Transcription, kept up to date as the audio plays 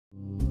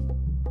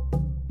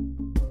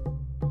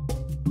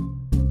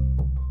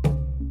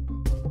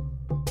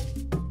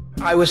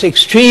I was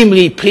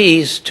extremely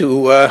pleased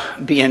to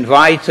be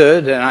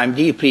invited, and I'm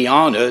deeply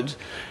honored.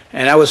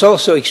 And I was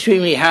also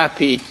extremely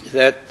happy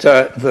that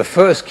the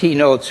first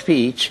keynote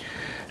speech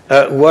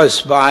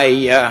was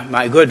by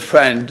my good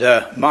friend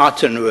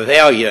Martin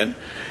Revelian.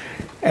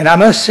 And I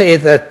must say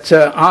that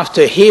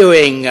after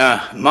hearing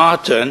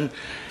Martin,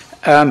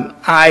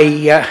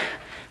 I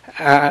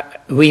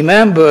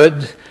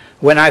remembered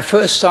when I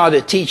first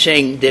started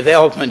teaching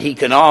development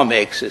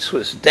economics. This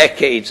was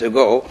decades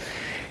ago.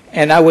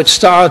 And I would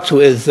start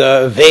with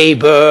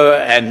Weber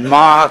and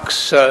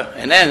Marx,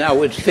 and then I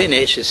would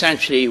finish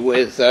essentially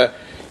with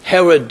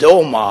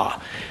Herodoma.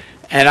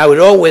 And I would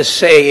always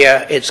say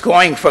it's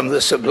going from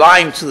the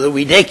sublime to the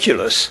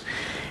ridiculous.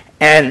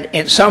 And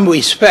in some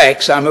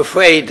respects, I'm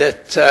afraid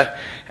that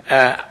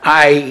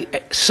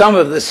some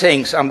of the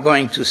things I'm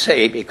going to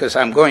say, because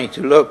I'm going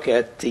to look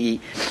at the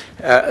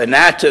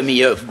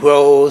anatomy of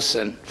growth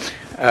and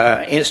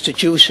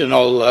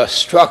institutional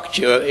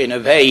structure in a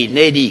very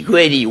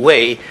nitty-gritty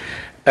way.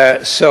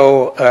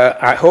 So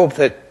I hope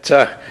that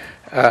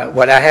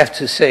what I have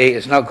to say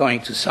is not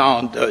going to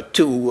sound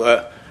too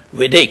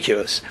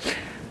ridiculous.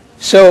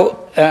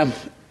 So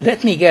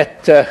let me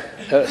get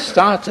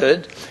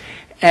started.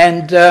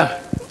 And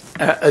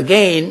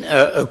again,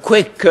 a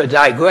quick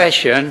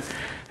digression.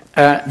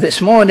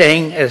 This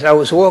morning, as I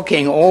was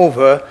walking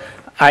over,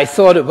 I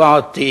thought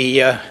about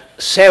the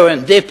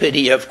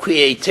serendipity of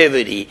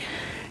creativity,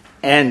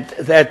 and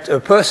that a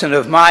person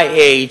of my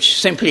age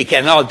simply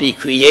cannot be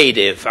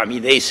creative. I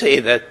mean, they say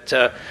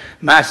that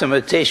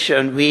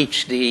mathematicians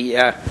reach the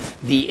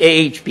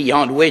age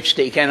beyond which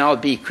they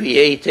cannot be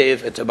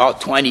creative at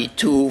about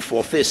 22.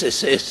 For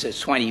physicists,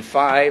 it's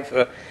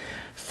 25.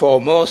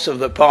 For most of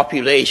the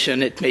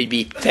population, it may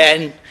be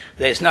 10.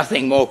 There's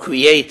nothing more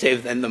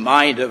creative than the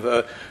mind of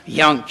a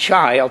young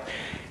child.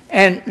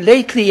 And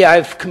lately,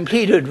 I've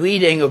completed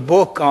reading a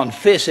book on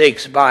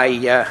physics by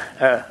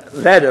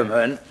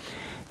Lederman.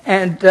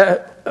 And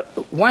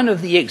one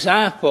of the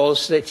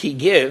examples that he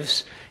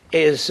gives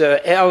is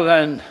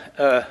Erland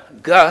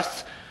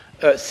Guth's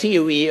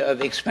theory of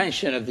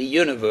expansion of the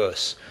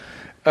universe.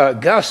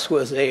 Guth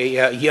was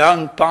a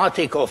young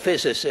particle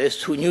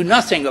physicist who knew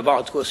nothing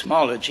about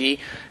cosmology,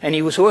 and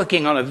he was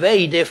working on a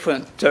very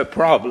different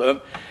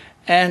problem.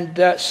 And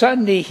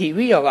suddenly he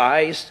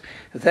realized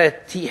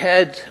that he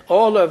had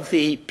all of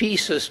the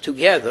pieces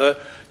together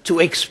to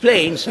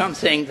explain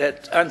something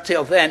that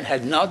until then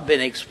had not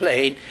been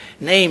explained,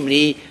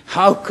 namely,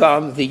 how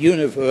come the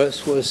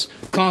universe was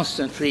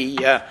constantly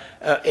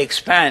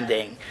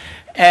expanding.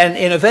 And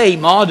in a very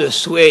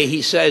modest way,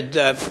 he said,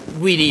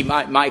 really,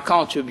 my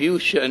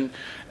contribution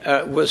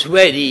was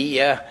ready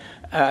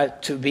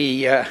to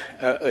be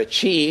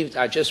achieved.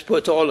 I just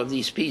put all of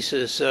these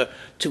pieces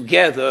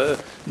together,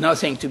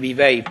 nothing to be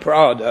very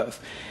proud of.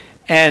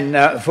 And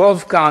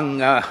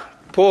Wolfgang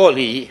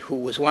Pauli, who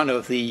was one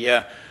of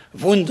the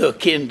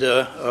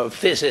Wunderkinder of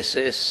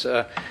physicists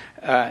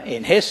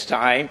in his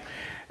time,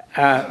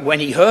 when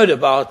he heard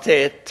about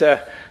it,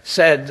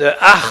 said,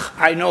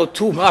 I know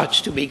too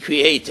much to be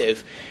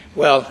creative.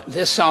 Well,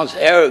 this sounds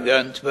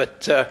arrogant,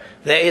 but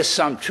there is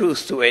some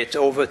truth to it.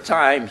 Over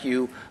time,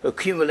 you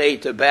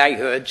accumulate a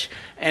baggage,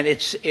 and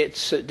it's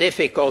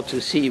difficult to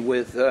see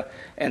with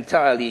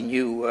entirely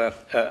new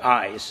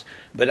eyes.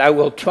 But I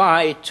will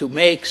try to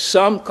make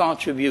some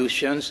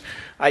contributions.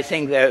 I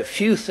think there are a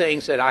few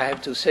things that I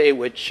have to say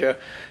which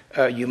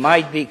you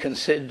might be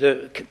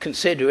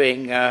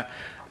considering,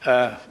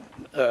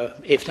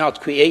 if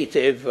not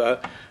creative,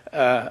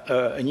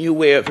 a new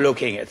way of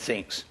looking at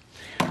things.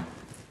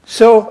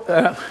 So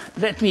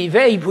let me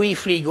very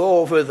briefly go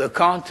over the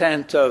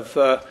content of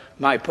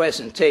my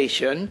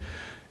presentation.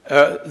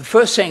 The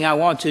first thing I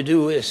want to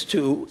do is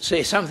to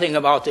say something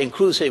about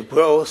inclusive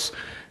growth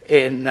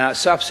in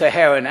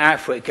sub-Saharan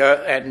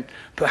Africa and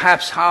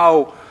perhaps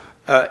how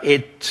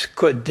it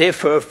could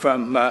differ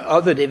from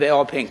other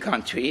developing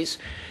countries.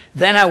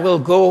 Then I will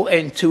go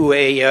into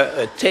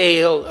a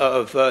tale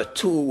of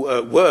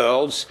two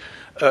worlds,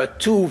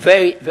 two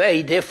very,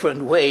 very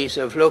different ways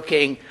of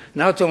looking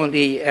not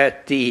only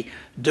at the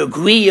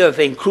degree of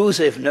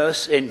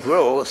inclusiveness in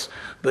growth,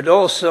 but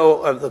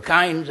also of the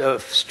kind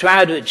of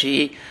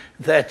strategy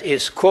that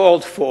is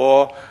called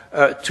for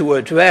to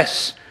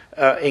address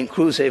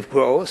inclusive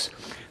growth.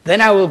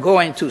 Then I will go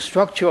into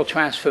structural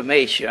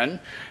transformation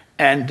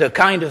and the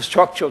kind of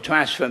structural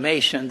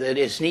transformation that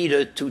is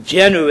needed to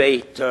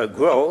generate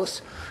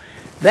growth.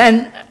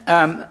 Then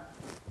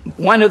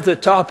one of the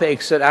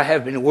topics that I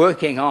have been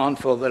working on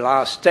for the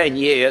last 10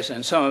 years,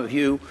 and some of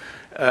you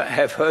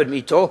have heard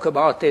me talk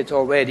about it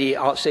already,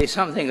 I'll say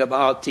something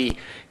about the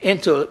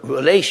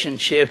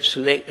interrelationships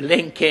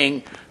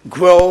linking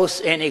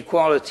growth,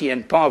 inequality,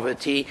 and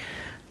poverty,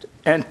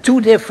 and two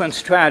different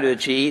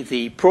strategies,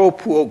 the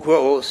pro-poor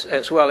growth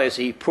as well as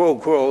the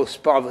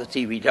pro-growth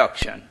poverty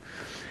reduction.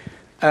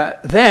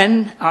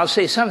 Then I'll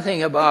say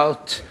something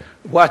about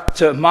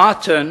what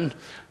Martin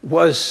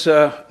was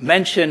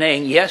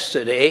mentioning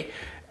yesterday.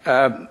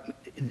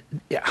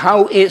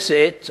 How is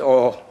it,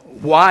 or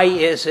why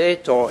is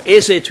it, or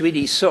is it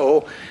really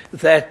so,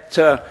 that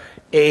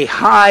a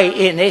high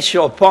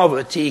initial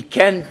poverty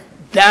can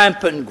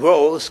dampen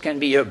growth, can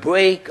be a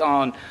brake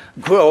on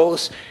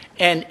growth,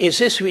 and is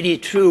this really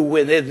true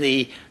within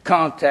the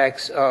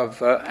context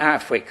of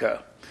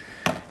Africa?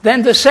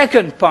 Then the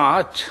second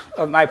part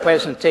of my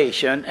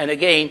presentation, and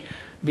again,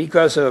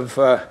 because of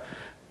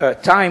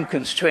time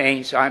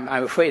constraints, I'm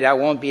afraid I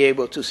won't be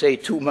able to say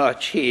too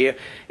much here,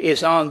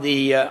 is on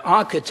the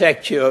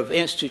architecture of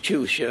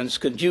institutions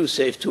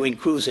conducive to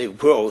inclusive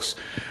growth.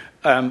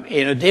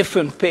 In a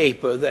different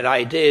paper that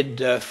I did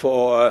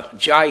for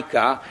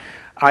JICA,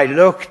 I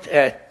looked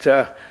at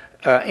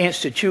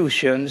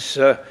institutions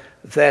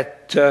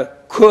that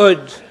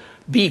could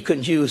be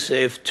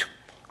conducive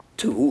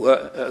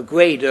to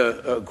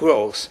greater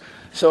growth.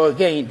 So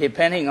again,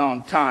 depending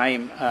on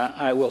time,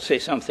 I will say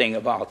something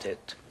about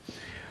it.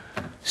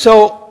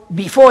 So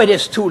before it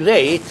is too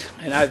late,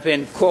 and I've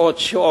been caught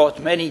short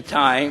many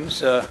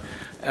times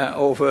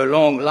over a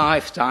long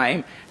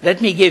lifetime,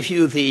 let me give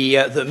you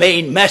the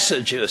main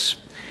messages.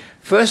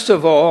 First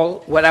of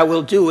all, what I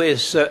will do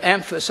is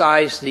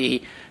emphasize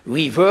the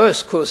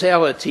reverse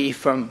causality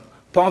from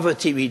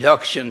poverty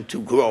reduction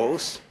to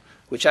growth,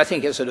 which I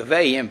think is a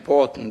very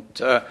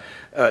important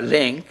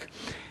link.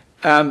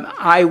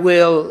 I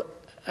will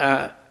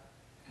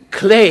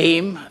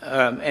claim,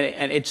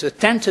 and it's a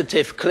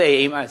tentative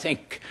claim, I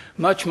think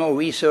much more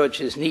research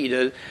is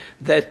needed,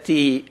 that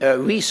the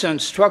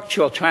recent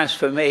structural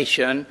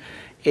transformation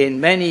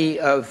in many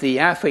of the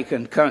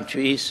African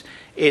countries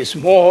is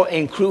more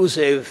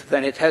inclusive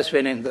than it has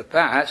been in the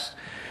past.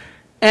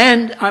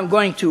 And I'm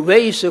going to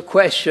raise the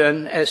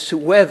question as to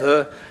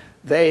whether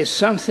there is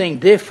something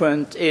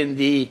different in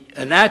the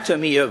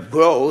anatomy of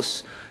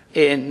growth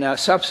in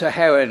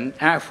sub-Saharan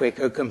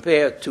Africa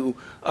compared to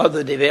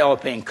other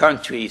developing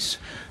countries.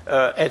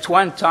 At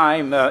one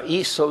time,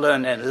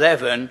 Easterlin and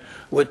Levin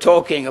were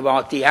talking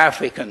about the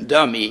African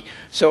dummy.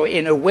 So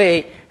in a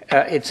way,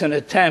 it's an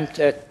attempt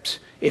at,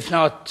 if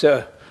not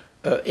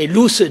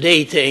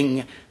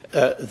elucidating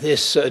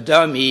this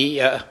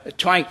dummy,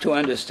 trying to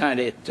understand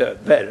it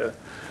better.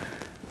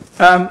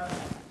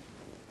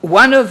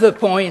 One of the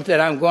points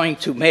that I'm going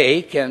to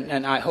make,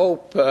 and I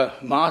hope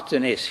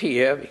Martin is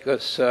here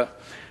because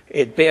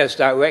it bears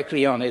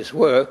directly on his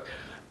work,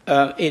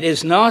 it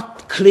is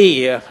not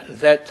clear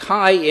that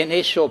high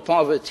initial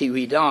poverty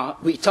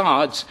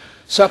retards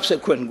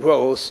subsequent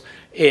growth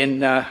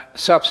in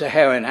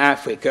sub-Saharan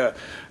Africa.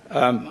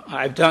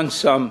 I've done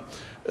some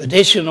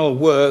additional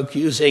work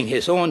using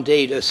his own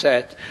data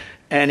set,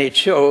 and it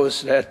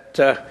shows that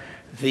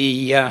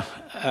the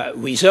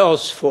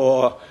results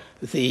for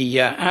the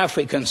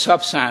African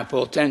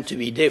subsample tend to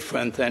be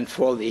different than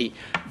for the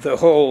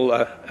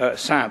whole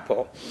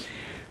sample.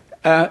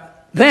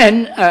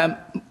 Then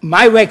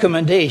my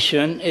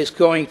recommendation is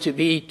going to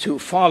be to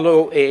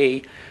follow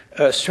a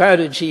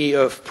strategy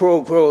of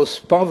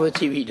pro-growth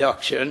poverty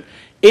reduction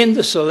in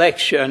the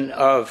selection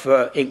of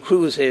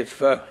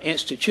inclusive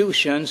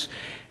institutions.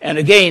 And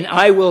again,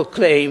 I will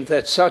claim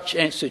that such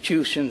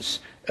institutions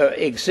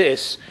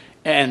exist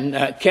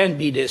and can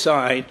be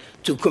designed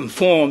to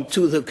conform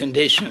to the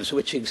conditions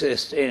which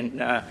exist in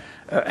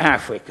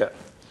Africa.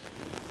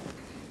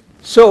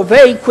 So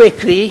very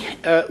quickly,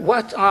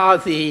 what are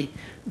the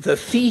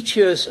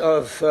features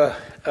of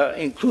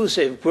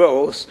inclusive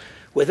growth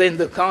within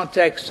the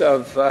context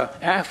of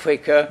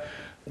Africa,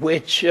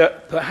 which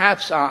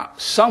perhaps are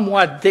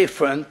somewhat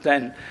different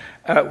than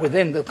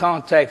within the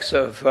context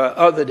of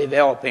other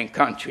developing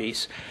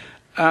countries?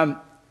 In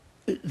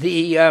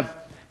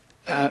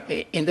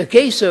the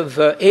case of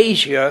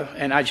Asia,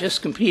 and I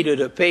just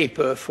completed a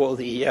paper for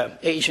the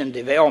Asian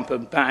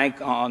Development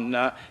Bank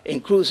on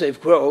inclusive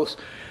growth,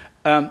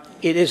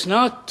 it is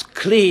not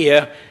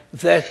clear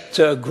that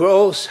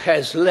growth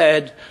has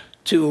led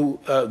to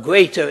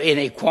greater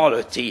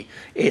inequality.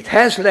 It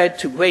has led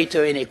to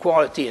greater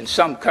inequality in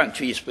some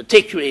countries,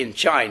 particularly in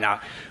China,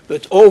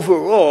 but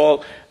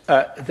overall,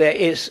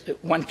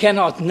 one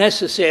cannot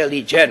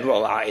necessarily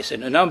generalize.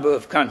 In a number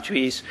of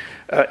countries,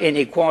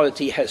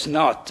 inequality has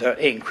not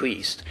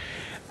increased.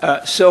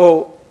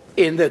 So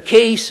in the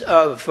case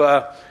of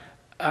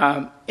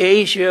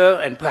Asia,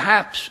 and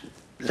perhaps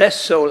less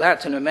so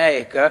Latin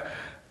America,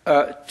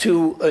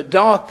 to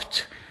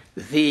adopt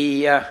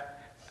the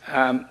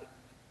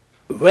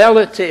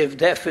relative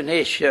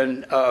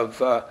definition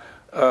of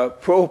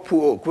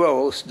pro-poor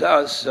growth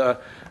does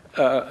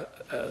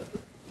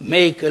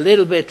make a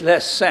little bit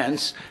less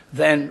sense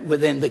than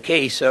within the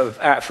case of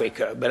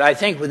Africa. But I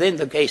think within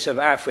the case of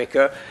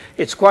Africa,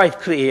 it's quite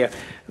clear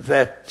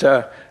that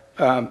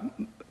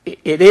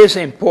it is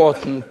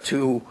important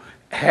to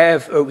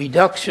have a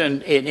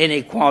reduction in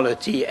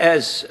inequality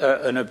as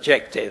an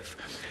objective.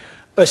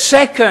 A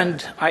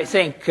second, I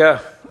think,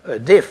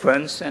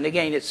 difference, and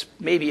again, it's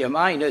maybe a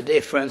minor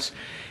difference,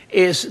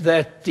 is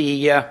that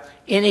the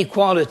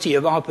inequality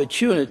of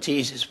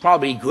opportunities is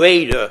probably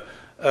greater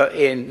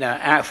in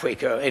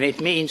Africa, and it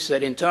means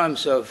that in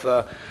terms of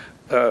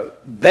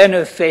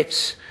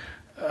benefits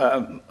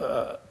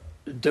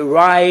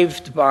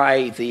derived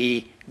by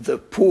the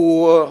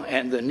poor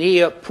and the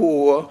near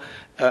poor,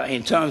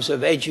 in terms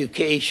of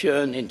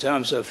education, in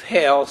terms of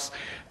health,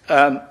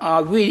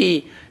 are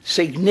really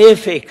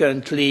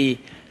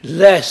significantly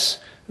less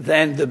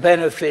than the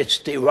benefits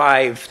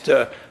derived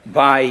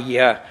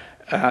by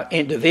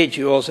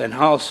individuals and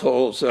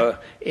households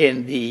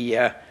in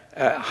the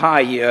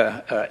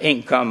higher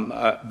income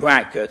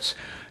brackets.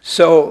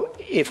 So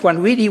if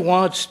one really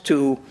wants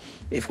to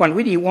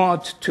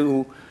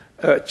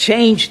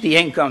change the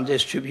income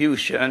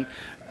distribution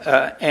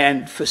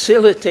and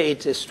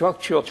facilitate a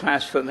structural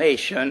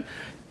transformation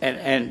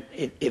and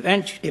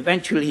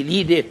eventually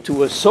lead it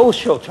to a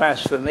social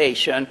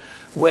transformation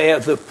where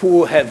the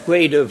poor have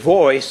greater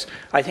voice,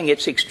 I think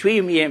it's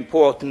extremely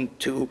important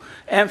to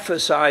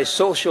emphasize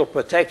social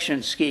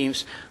protection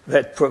schemes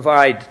that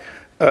provide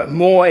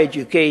more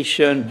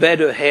education,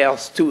 better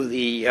health to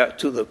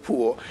the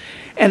poor.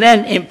 And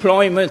then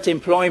employment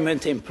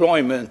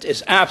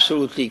is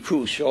absolutely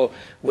crucial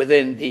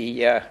within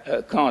the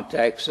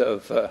context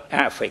of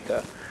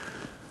Africa.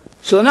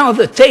 So now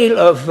the tale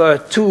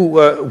of two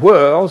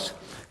worlds,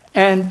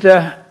 and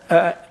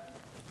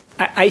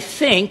I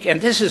think, and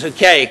this is a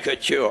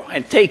caricature,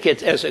 and take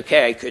it as a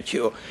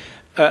caricature,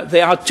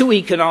 there are two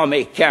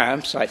economic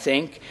camps, I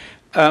think,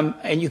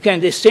 and you can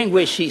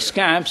distinguish these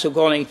camps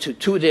according to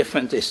two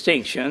different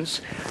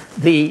distinctions.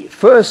 The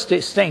first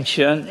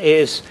distinction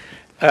is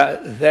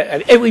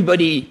that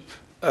everybody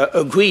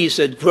agrees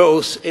that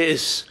growth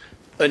is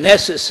a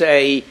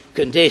necessary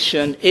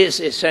condition, is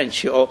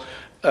essential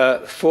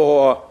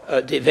for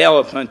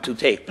development to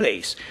take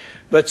place.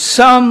 But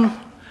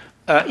some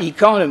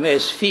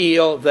economists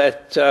feel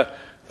that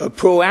a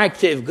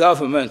proactive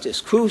government is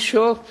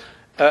crucial.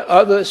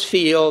 Others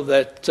feel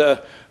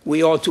that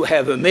we ought to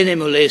have a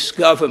minimalist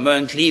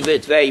government, leave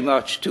it very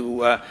much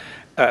to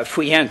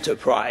free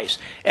enterprise.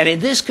 And in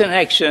this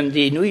connection,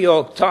 the New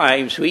York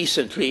Times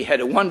recently had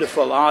a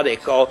wonderful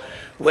article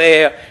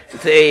where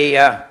they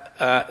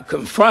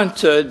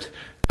confronted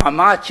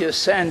Amartya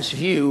Sen's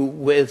view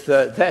with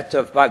that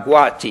of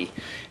Bhagwati.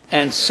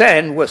 And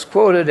Sen was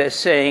quoted as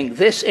saying,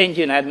 "This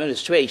Indian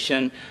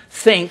administration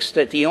thinks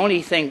that the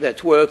only thing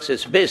that works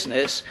is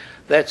business.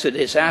 That's a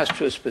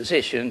disastrous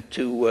position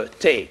to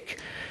take."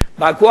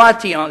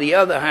 Bhagwati, on the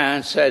other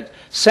hand, said,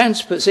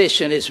 "Sen's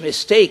position is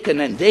mistaken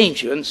and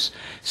dangerous,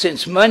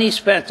 since money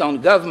spent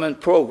on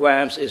government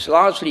programs is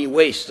largely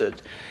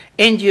wasted.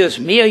 India's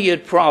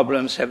myriad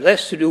problems have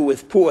less to do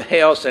with poor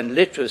health and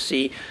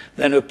literacy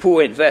than a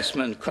poor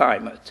investment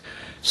climate."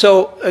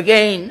 So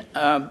again,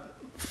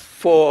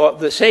 for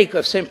the sake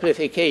of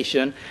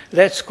simplification,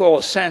 let's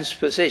call Sen's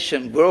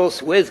position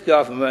growth with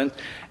government,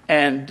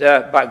 and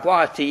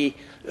Bhagwati,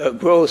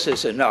 growth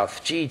is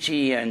enough,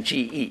 GG and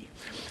GE.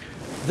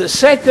 The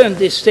second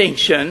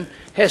distinction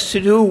has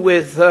to do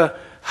with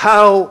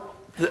how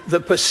the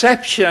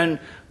perception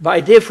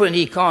by different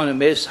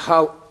economists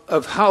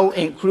of how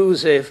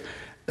inclusive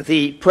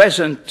the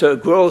present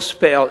growth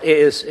spell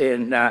is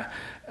in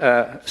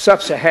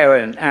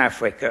sub-Saharan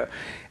Africa.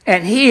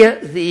 And here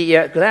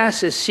the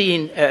glass is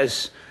seen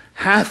as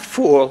half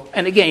full,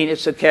 and again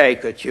it's a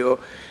caricature,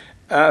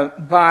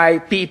 by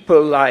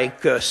people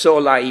like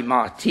Solai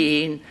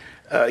Martin,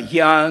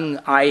 Young,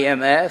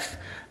 IMF.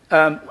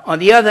 On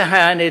the other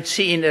hand, it's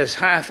seen as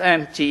half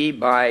empty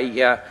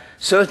by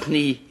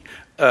certainly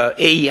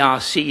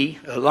AERC,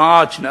 a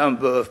large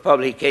number of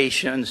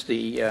publications,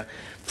 the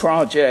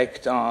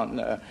project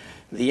on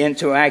the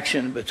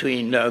interaction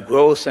between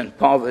growth and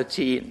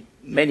poverty, and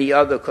many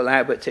other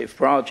collaborative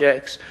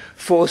projects,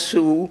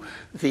 FOSU,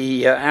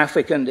 the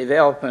African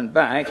Development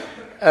Bank,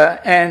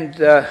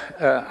 and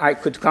I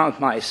could count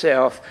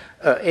myself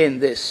in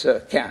this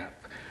camp.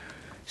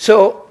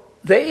 So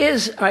there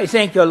is, I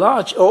think, a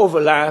large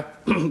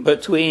overlap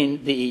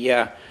between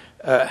the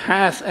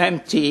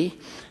half-empty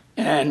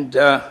and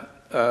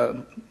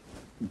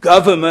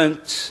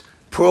government,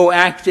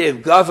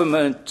 proactive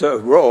government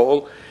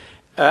role,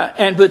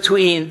 and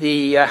between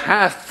the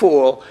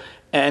half-full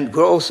and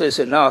growth is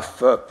enough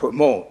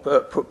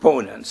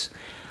proponents.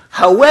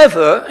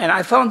 However, and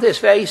I found this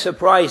very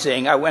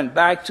surprising, I went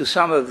back to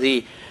some of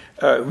the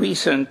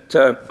recent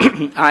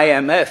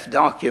IMF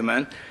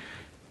document.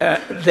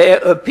 There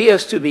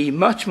appears to be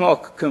much more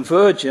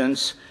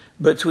convergence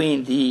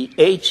between the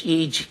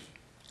HEGG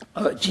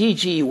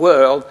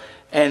world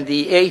and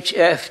the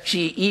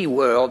HFGE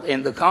world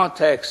in the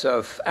context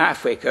of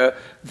Africa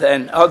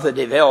than other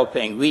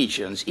developing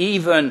regions.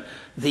 Even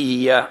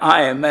the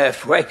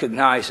IMF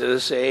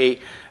recognizes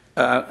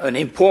an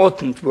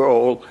important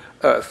role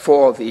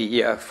for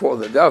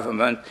the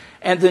government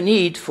and the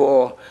need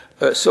for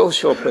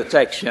social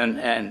protection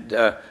and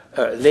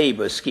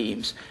labor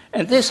schemes.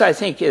 And this, I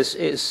think,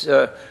 is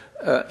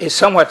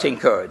somewhat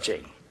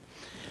encouraging.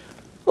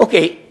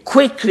 Okay,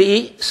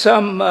 quickly,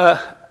 some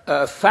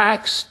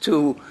facts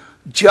to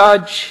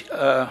judge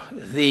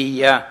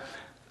the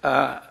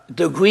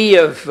degree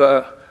of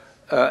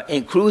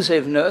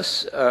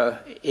inclusiveness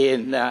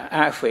in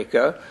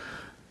Africa.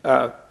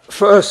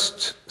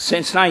 First,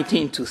 since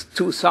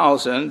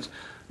 2000,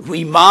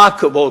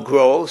 remarkable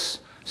growth,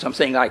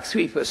 something like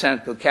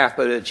 3% per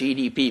capita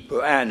GDP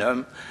per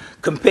annum,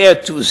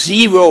 compared to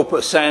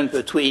 0%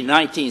 between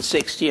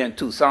 1960 and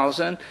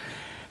 2000.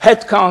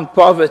 Headcount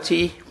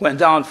poverty went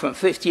down from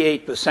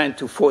 58%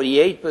 to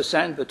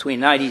 48%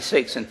 between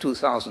 96 and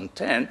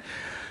 2010.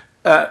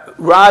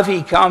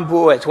 Ravi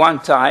Kambu at one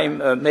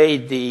time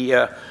made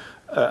the,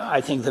 I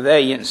think, the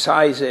very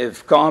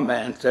incisive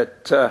comment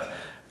that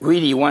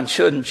really one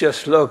shouldn't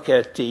just look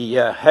at the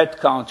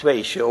headcount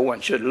ratio,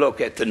 one should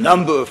look at the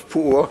number of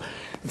poor.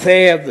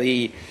 There,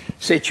 the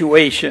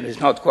situation is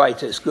not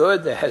quite as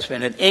good. There has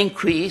been an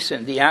increase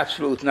in the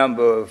absolute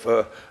number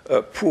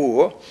of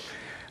poor.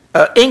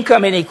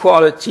 Income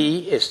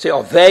inequality is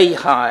still very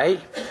high.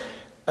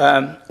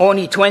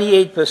 Only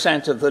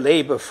 28% of the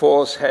labor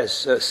force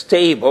has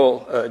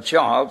stable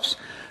jobs.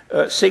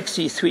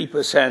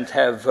 63%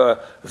 have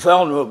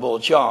vulnerable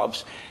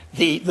jobs.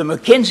 The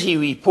McKinsey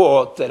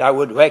report that I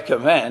would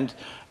recommend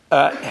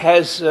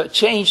has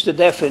changed the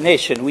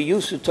definition. We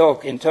used to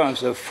talk in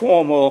terms of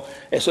formal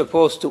as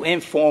opposed to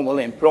informal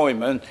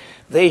employment.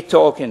 They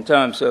talk in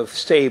terms of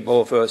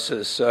stable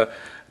versus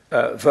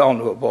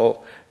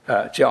vulnerable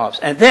jobs.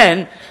 And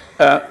then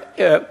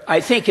I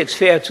think it's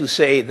fair to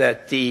say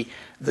that the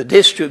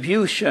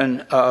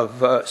distribution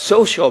of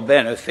social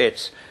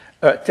benefits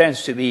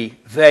tends to be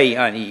very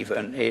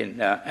uneven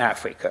in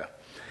Africa.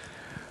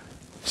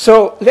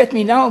 So let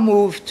me now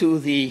move to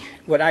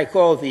what I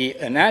call the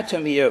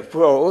anatomy of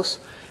growth,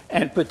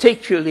 and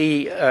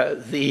particularly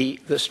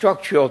the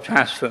structural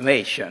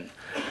transformation.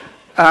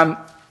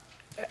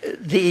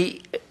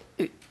 The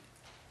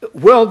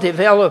World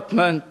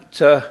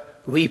Development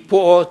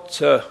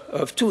Report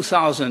of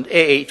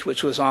 2008,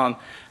 which was on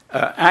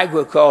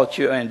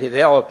agriculture and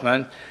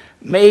development,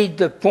 made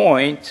the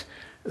point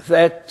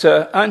that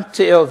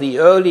until the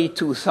early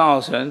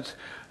 2000s,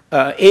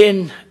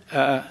 in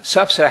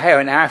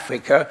sub-Saharan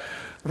Africa,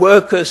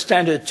 workers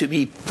tended to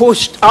be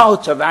pushed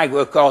out of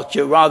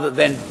agriculture rather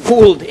than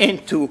pulled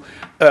into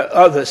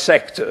other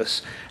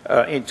sectors,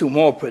 into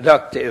more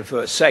productive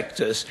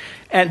sectors.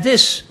 And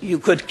this you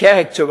could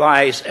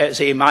characterize as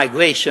a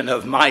migration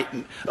of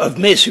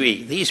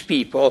misery. These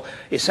people,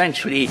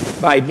 essentially,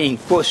 by being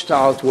pushed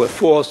out, were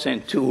forced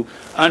into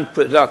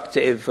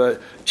unproductive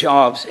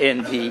jobs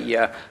in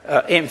the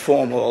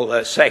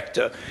informal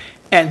sector.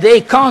 And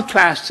they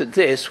contrasted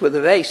this with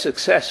a very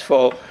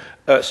successful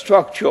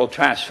structural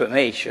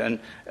transformation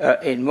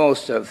in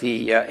most of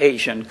the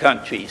Asian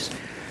countries.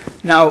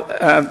 Now,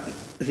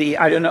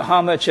 I don't know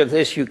how much of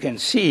this you can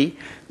see,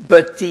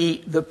 but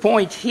the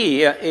point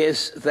here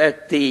is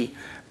that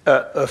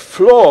a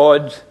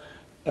flawed,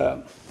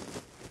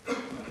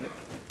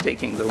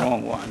 taking the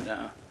wrong one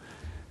now,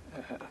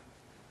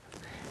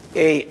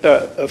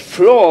 a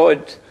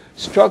flawed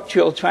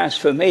structural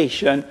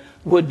transformation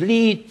would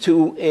lead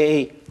to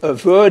a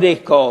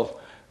vertical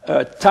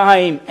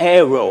time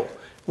arrow.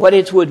 What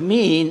it would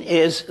mean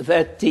is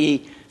that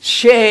the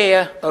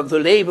share of the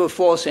labor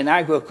force in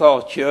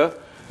agriculture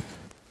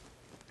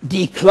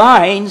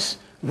declines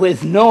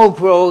with no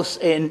growth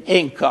in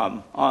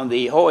income. On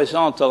the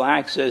horizontal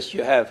axis,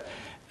 you have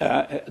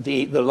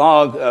the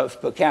log of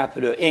per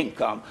capita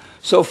income.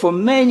 So for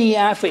many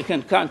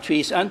African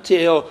countries,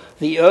 until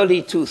the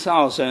early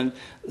 2000s,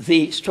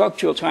 the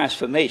structural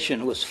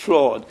transformation was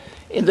flawed.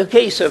 In the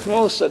case of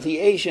most of the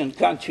Asian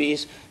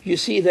countries, you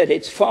see that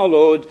it's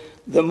followed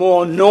the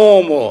more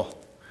normal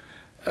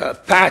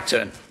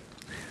pattern.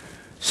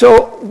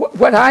 So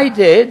what I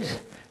did,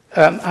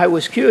 I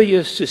was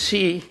curious to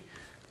see,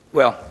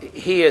 well,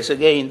 here's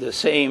again the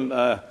same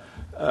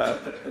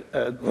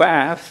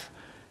graph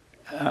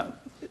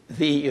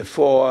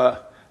for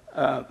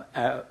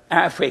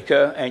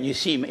Africa, and you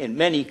see in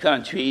many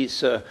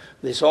countries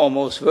this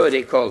almost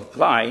vertical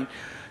line.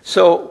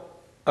 So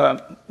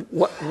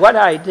what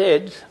I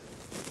did,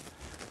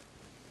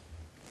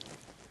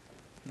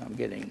 I'm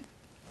getting,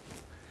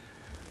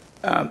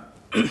 I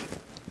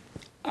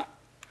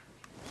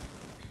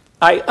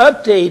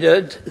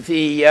updated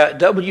the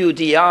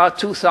WDR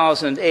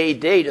 2008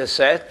 data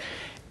set,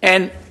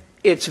 and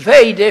it's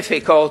very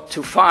difficult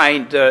to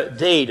find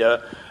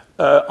data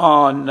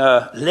on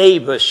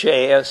labor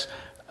shares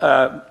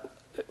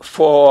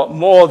for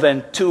more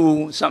than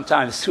 2,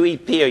 sometimes 3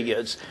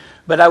 periods.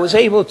 But I was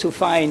able to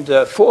find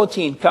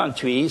 14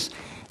 countries,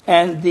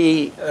 and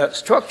the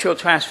structural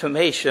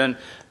transformation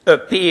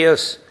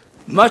appears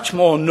much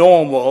more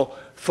normal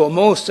for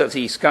most of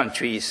these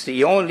countries.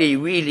 The only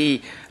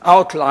really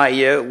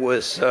outlier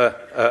was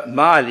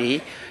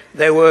Mali.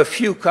 There were a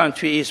few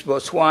countries,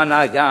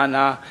 Botswana,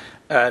 Ghana,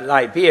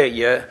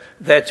 Liberia,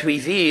 that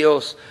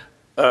reveals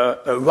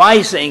a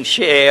rising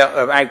share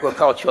of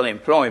agricultural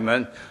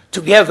employment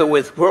together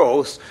with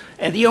growth.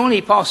 And the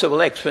only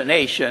possible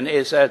explanation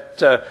is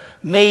that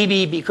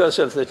maybe because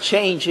of the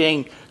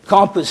changing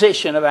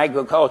composition of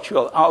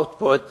agricultural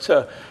output,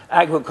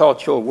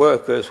 agricultural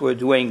workers were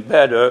doing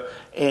better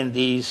in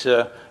these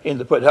in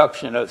the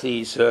production of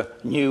these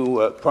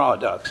new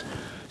products.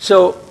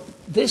 So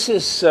this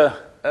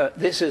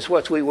is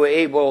what we were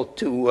able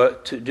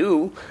to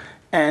do,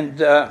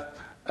 and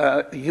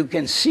you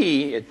can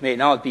see, it may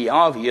not be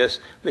obvious,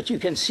 but you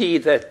can see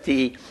that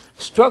the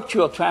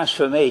structural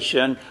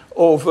transformation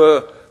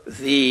over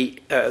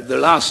the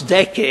last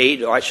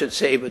decade, or I should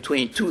say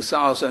between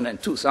 2000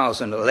 and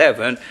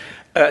 2011,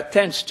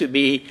 tends to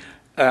be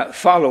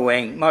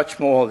following much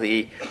more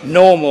the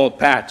normal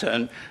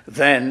pattern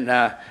than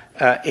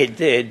it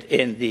did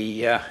in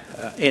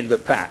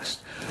the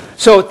past.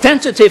 So,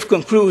 tentative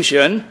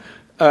conclusion,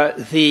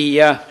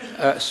 the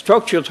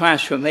structural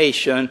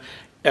transformation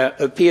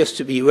appears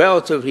to be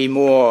relatively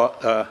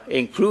more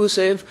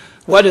inclusive.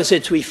 What does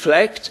it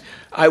reflect?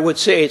 I would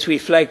say it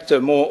reflects a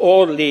more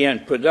orderly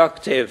and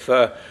productive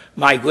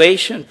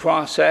migration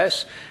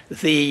process.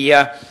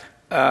 The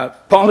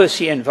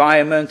policy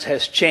environment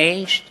has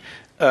changed.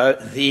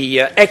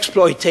 The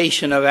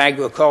exploitation of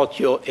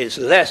agriculture is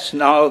less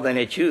now than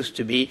it used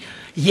to be,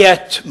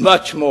 yet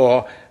much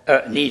more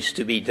needs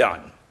to be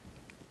done.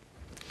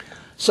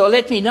 So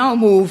let me now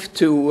move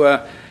to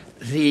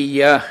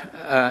the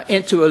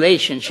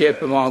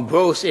interrelationship among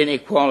growth,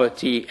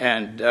 inequality,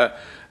 and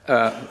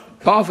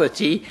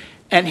poverty.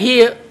 And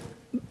here,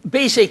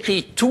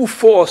 basically, two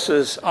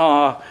forces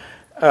are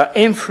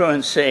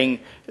influencing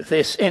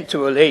this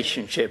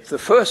interrelationship. The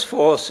first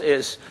force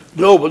is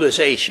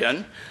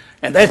globalization,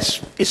 and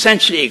that's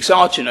essentially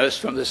exogenous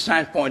from the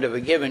standpoint of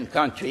a given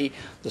country.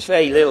 There's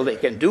very little they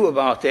can do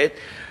about it.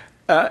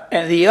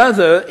 And the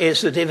other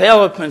is the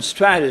development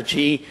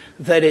strategy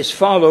that is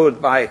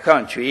followed by a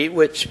country,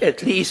 which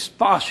at least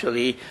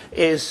partially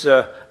is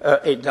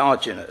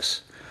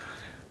endogenous.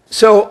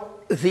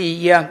 So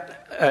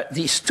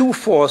these two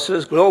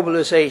forces,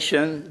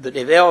 globalization, the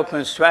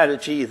development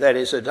strategy that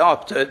is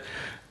adopted,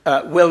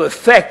 will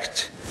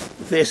affect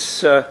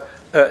this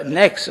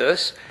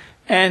nexus.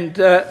 And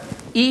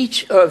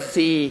each of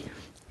the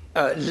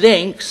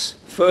links,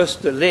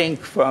 first the link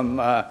from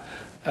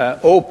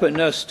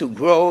openness to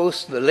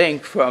growth, the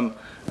link from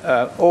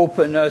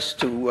openness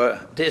to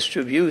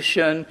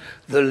distribution,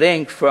 the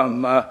link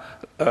from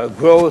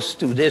growth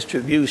to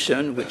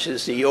distribution, which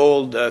is the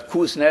old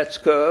Kuznets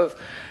curve,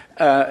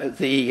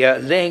 the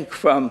link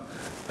from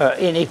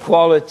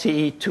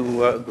inequality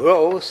to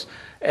growth,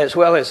 as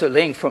well as a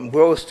link from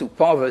growth to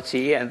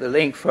poverty and the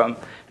link from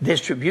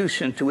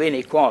distribution to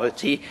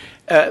inequality,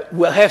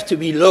 will have to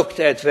be looked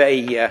at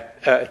very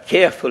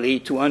carefully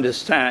to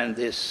understand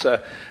this,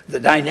 the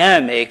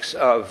dynamics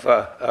of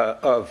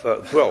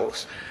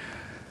growth.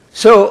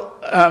 So,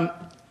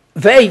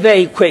 very,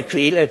 very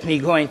quickly, let me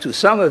go into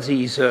some of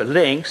these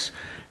links.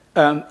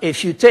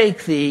 If you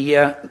take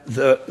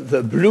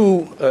the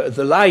blue,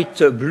 the light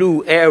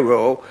blue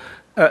arrow,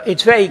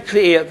 it's very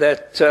clear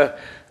that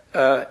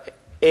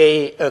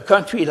a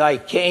country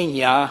like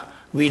Kenya,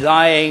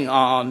 relying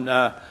on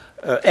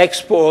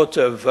export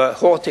of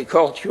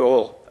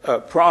horticultural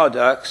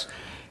products,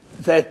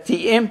 that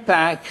the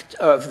impact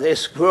of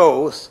this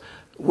growth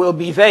will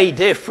be very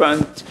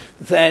different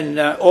than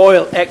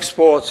oil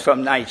exports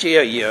from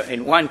Nigeria.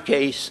 In one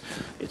case,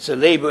 it's a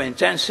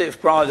labor-intensive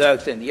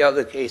product. In the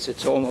other case,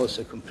 it's almost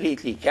a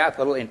completely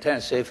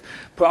capital-intensive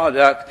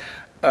product.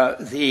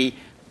 The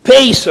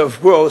pace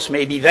of growth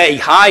may be very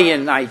high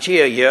in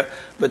Nigeria,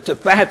 but the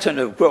pattern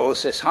of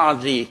growth is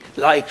hardly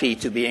likely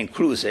to be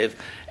inclusive,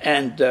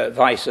 and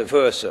vice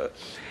versa.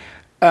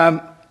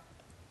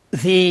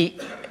 The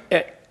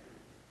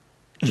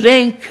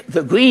link,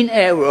 the green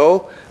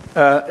arrow,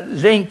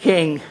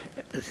 linking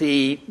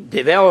the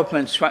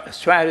development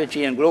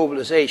strategy and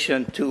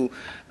globalization to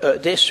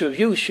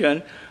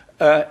distribution,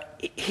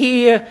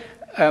 here,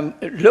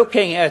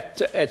 looking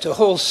at a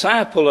whole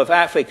sample of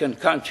African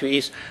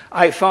countries,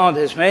 I found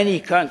as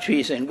many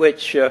countries in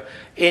which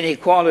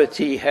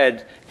inequality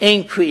had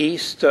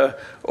increased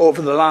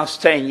over the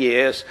last 10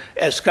 years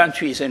as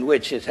countries in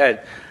which it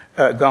had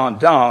gone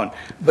down.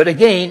 But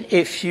again,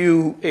 if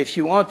you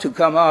want to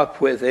come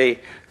up with a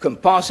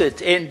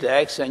composite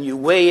index and you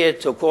weigh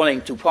it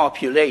according to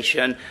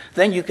population,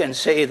 then you can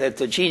say that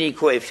the Gini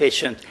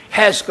coefficient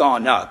has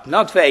gone up.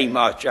 Not very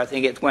much. I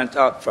think it went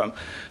up from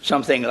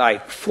something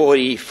like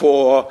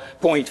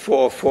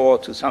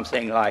 44.44 to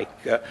something like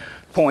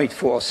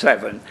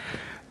 0.47.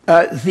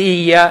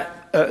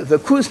 The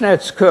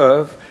Kuznets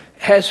curve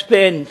has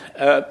been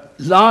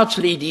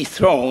largely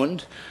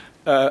dethroned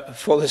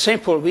for the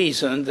simple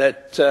reason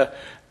that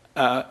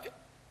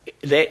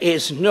there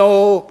is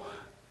no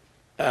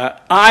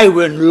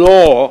iron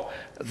law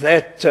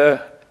that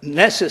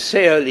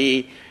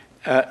necessarily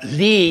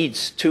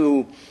leads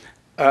to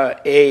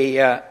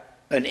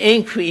an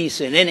increase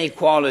in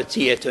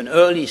inequality at an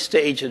early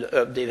stage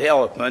of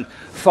development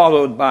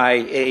followed by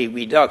a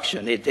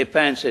reduction. It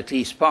depends, at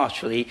least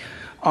partially,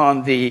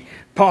 on the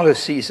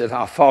policies that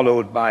are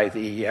followed by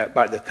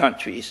the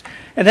countries.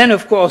 And then,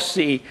 of course,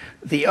 the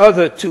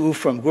other two,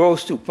 from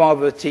growth to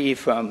poverty,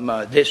 from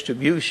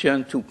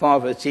distribution to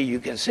poverty, you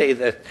can say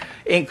that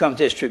income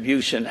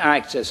distribution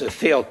acts as a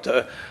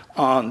filter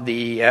on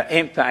the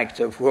impact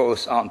of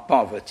growth on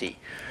poverty.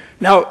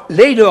 Now,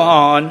 later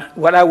on,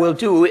 what I will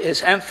do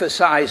is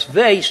emphasize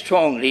very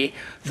strongly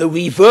the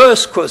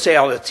reverse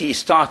causality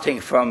starting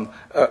from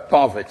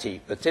poverty,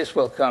 but this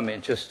will come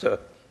in just a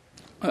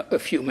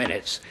few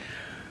minutes.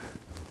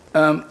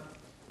 In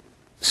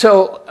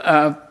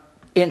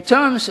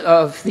terms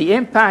of the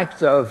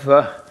impact of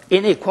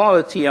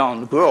inequality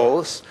on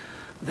growth,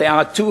 there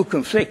are two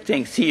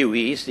conflicting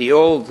theories. The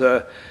old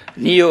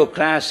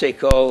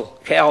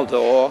neoclassical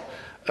Kaldor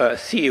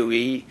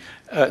theory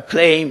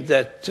claimed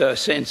that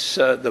since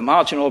the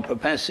marginal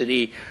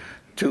propensity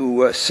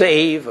to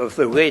save of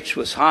the rich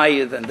was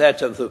higher than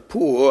that of the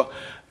poor,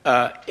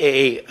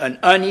 an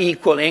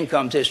unequal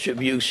income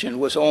distribution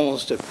was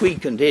almost a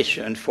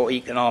precondition for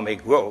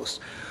economic growth.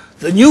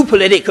 The new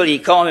political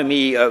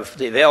economy of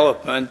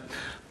development,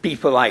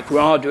 people like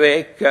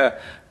Roderick,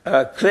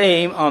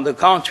 claim, on the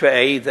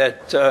contrary,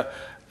 that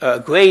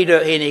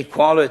greater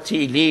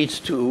inequality leads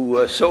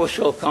to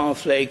social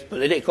conflict,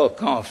 political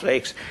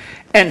conflicts,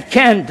 and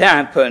can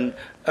dampen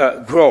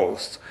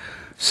growth.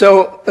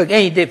 So,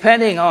 again,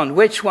 depending on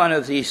which one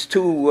of these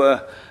two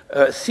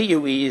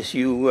theories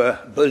you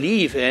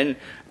believe in,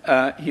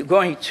 you're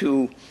going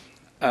to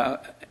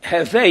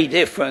have very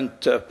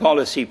different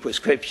policy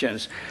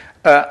prescriptions.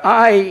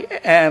 I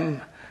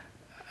am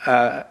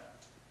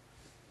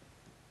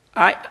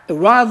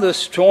rather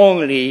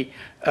strongly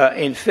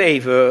in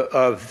favor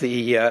of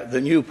the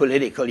new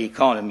political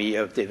economy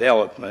of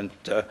development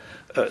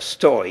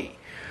story.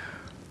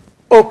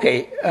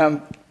 Okay,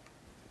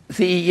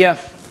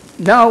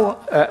 now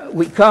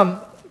we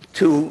come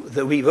to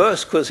the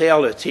reverse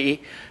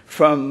causality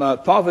from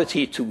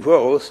poverty to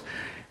growth,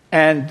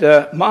 and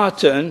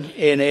Martin,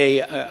 in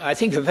I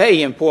think a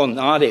very important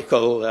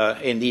article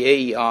in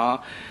the AER,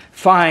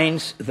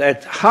 finds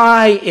that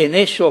high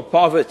initial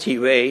poverty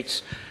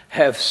rates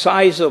have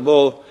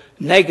sizable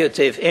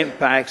negative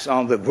impacts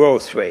on the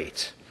growth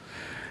rate.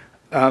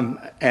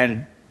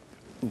 And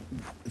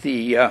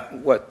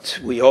what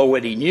we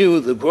already knew,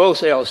 the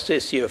growth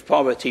elasticity of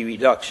poverty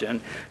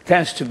reduction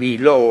tends to be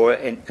lower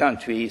in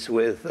countries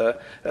with a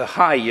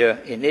higher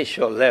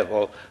initial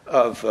level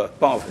of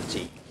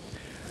poverty.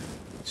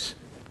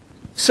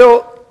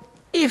 So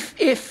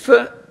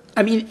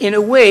I mean, in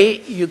a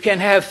way, you can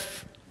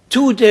have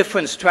two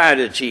different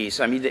strategies.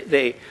 I mean,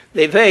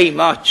 they're very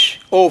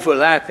much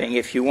overlapping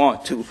if you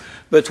want to.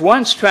 But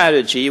one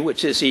strategy,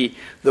 which is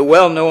the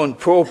well-known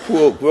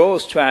pro-poor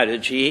growth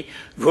strategy,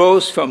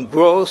 grows from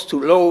growth to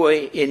lower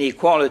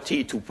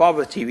inequality to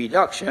poverty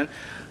reduction.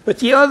 But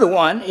the other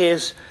one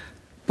is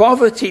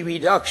poverty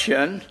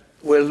reduction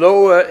will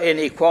lower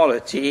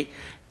inequality,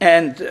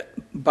 and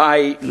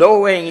by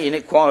lowering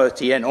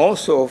inequality, and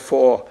also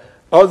for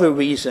other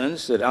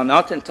reasons that are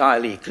not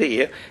entirely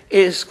clear,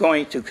 is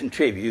going to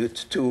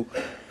contribute to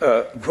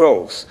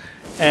growth.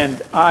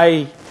 And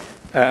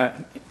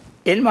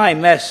in my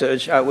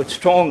message, I would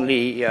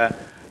strongly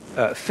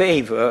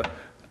favor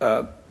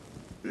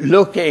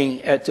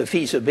looking at the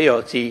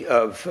feasibility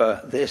of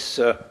this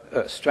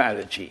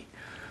strategy.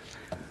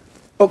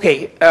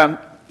 Okay,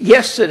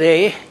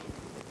 yesterday,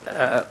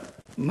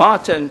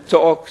 Martin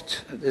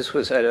talked, this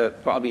was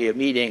at probably a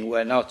meeting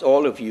where not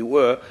all of you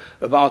were,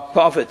 about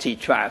poverty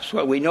traps.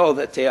 Well, we know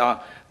that there are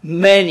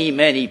many,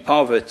 many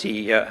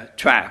poverty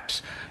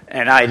traps,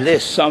 and I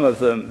list some of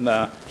them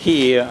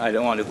here. I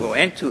don't want to go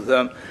into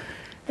them.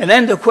 And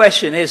then the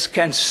question is,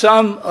 can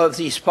some of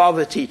these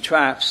poverty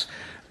traps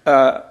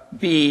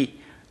be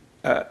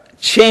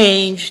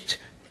changed?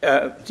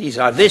 These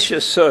are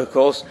vicious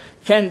circles.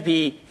 Can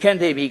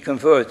they be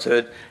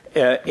converted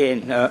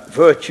in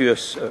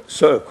virtuous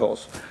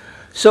circles?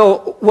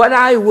 So what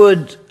I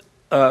would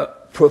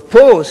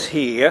propose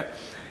here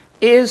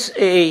is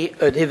a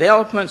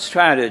development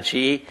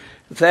strategy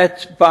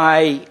that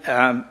by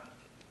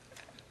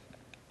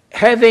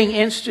having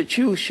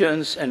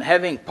institutions and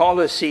having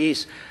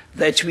policies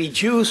that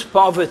reduce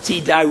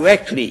poverty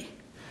directly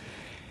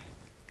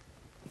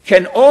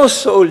can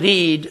also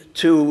lead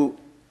to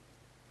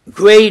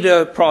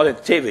greater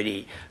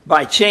productivity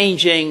by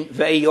changing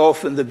very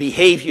often the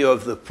behavior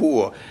of the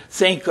poor.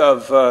 Think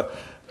of a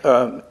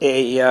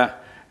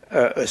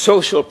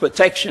social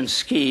protection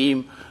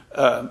scheme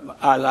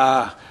a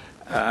la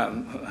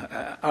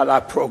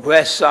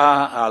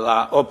Progressa, a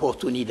la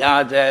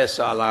Oportunidades,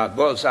 a la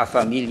Bolsa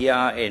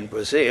Familia in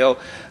Brazil,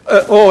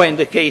 or in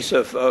the case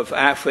of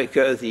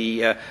Africa,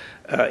 the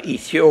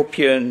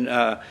Ethiopian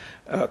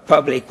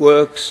Public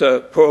Works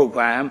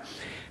program.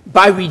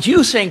 By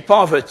reducing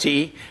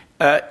poverty,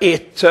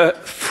 it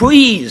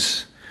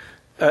frees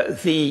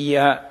the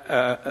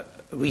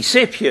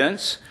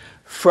recipients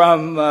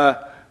from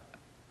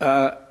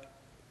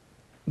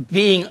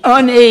being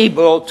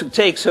unable to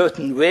take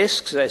certain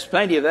risks. There's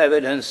plenty of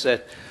evidence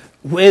that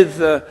with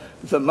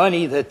the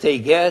money that they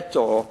get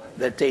or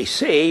that they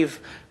save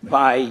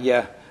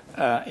by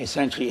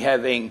essentially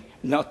having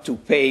not to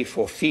pay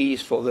for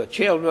fees for their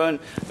children,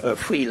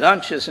 free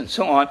lunches and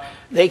so on,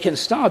 they can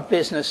start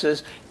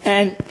businesses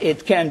and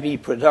it can be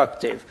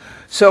productive.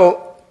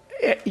 So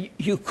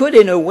you could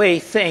in a way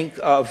think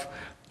of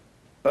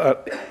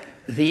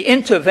the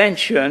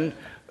intervention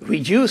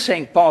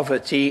reducing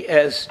poverty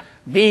as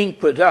being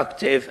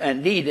productive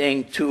and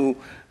leading to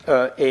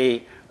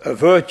a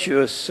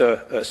virtuous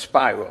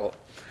spiral.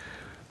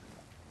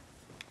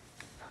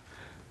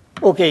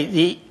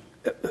 Okay,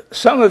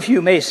 some of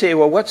you may say,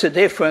 well, what's the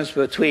difference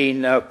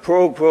between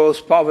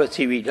pro-growth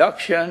poverty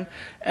reduction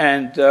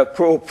and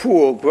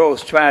pro-poor growth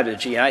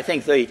strategy? And I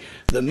think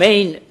the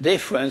main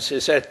difference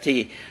is that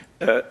the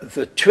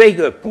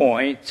trigger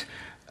point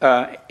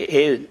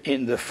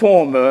in the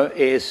former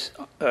is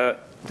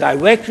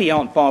directly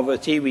on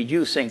poverty,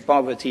 reducing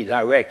poverty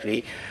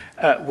directly,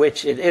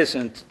 which it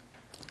isn't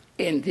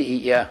in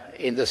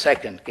the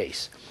second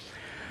case.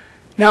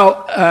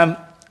 Now,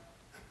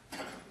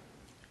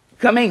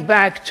 coming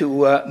back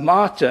to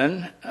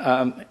Martin,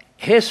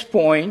 his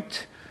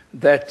point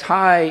that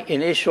high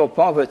initial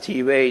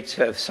poverty rates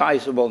have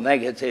sizable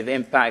negative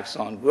impacts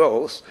on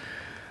growth,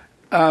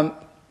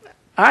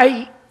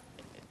 I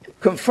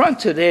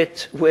confronted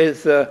it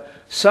with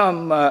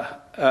some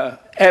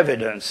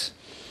evidence.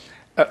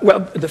 Well,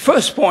 the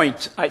first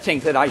point I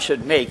think that I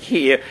should make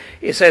here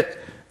is that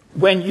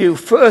when you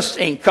first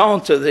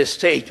encounter this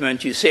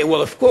statement, you say,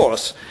 well, of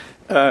course,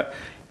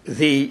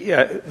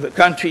 the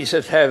countries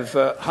that have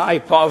high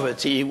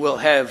poverty will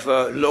have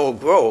low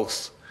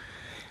growth.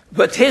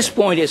 But his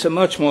point is a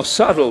much more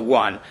subtle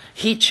one.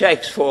 He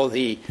checks for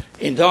the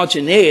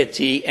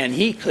endogeneity, and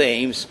he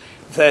claims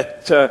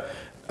that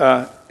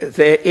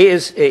there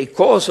is a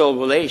causal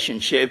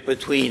relationship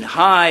between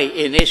high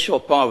initial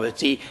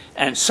poverty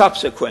and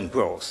subsequent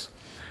growth.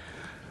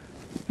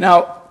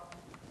 Now,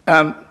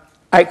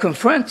 I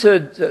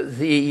confronted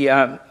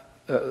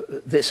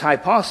this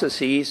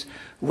hypothesis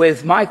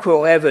with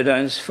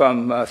micro-evidence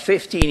from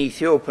 15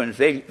 Ethiopian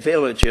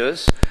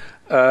villages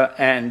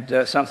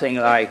and something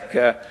like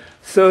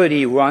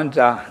 30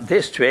 Rwanda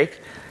districts.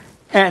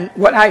 And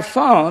what I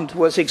found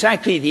was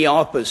exactly the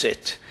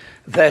opposite,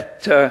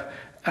 that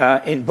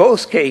in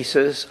both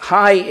cases,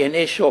 high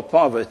initial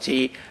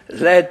poverty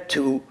led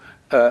to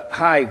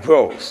high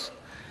growth.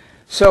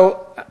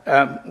 So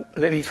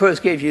let me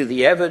first give you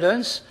the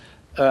evidence.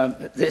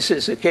 This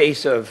is a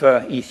case of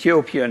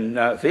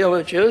Ethiopian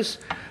villages.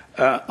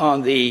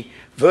 On the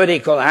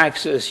vertical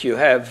axis, you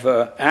have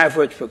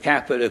average per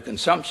capita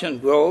consumption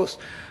growth.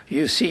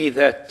 You see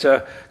that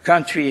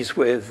countries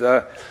with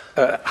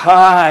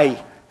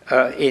high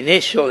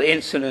initial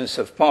incidence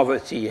of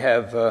poverty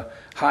have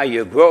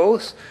higher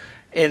growth.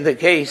 In the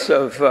case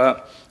of,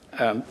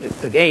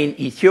 again,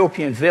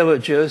 Ethiopian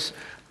villages,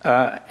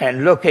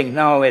 and looking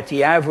now at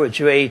the average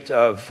rate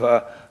of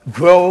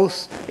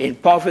growth in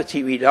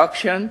poverty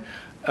reduction,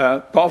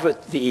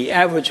 the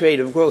average rate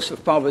of growth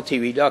of poverty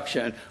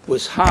reduction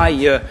was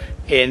higher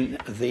in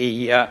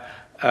the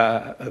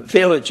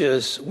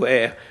villages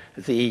where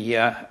the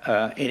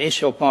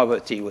initial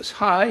poverty was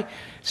high.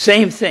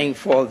 Same thing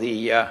for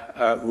the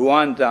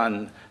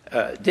Rwandan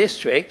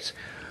districts.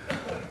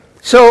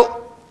 So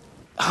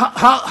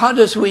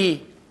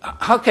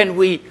how can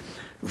we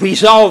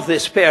resolve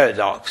this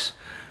paradox?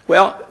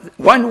 Well,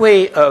 one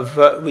way of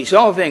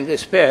resolving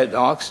this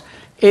paradox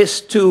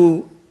is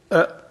to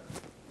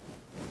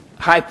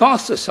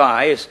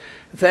hypothesize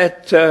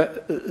that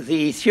the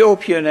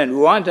Ethiopian and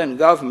Rwandan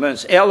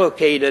governments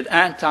allocated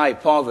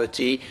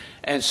anti-poverty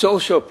and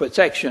social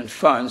protection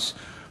funds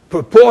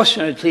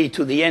proportionately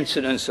to the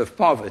incidence of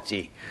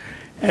poverty.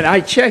 And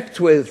I checked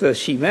with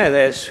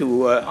Shimeles,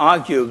 who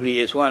arguably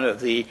is one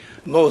of the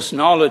most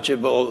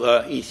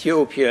knowledgeable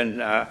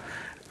Ethiopian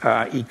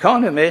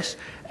economists,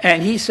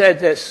 and he said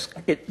there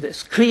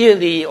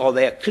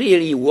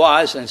clearly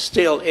was and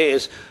still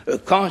is a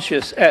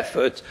conscious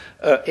effort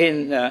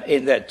in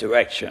that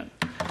direction.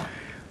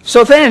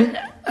 So then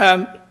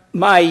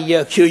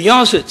my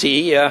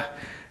curiosity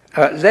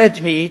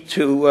led me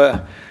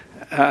to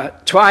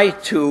try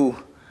to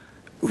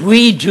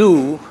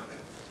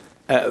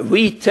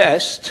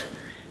retest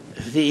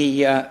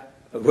the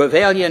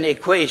Ravellian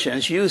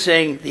equations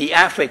using the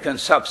African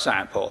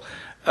subsample.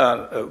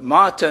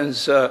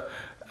 Martin's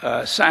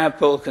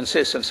sample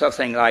consists of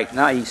something like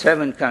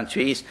 97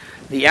 countries,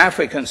 the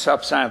African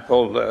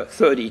subsample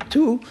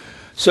 32.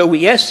 So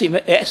we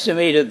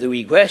estimated the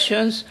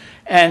regressions,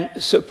 and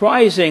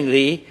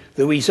surprisingly,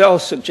 the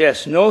results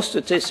suggest no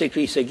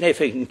statistically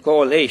significant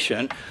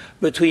correlation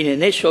between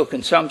initial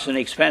consumption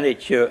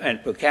expenditure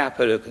and per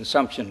capita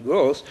consumption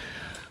growth,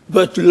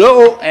 but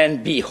lo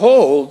and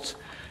behold,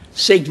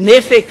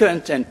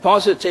 significant and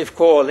positive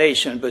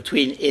correlation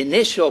between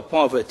initial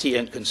poverty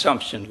and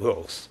consumption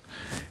growth.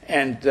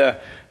 And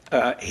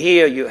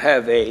here you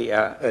have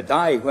a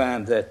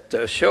diagram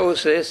that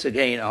shows this.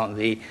 Again, on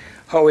the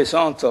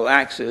horizontal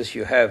axis,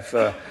 you have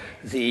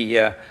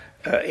the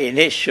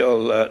initial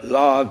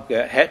log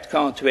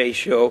headcount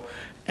ratio,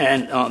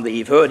 and on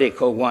the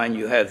vertical one,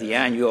 you have the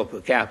annual per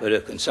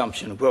capita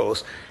consumption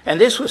growth. And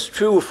this was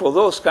true for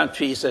those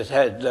countries that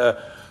had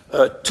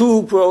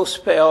 2 growth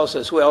spells,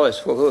 as well as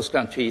for those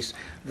countries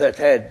that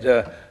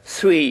had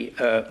 3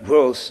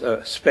 growth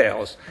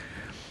spells.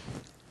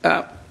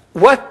 And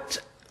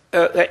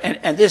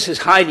this is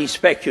highly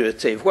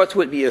speculative. What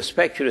would be a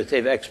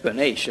speculative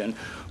explanation?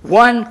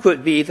 One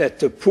could be that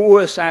the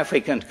poorest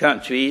African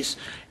countries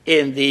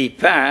in the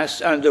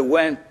past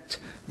underwent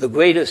the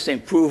greatest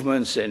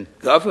improvements in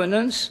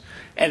governance,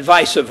 and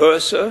vice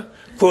versa.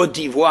 Côte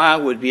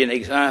d'Ivoire would be an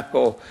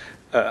example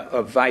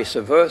of vice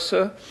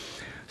versa.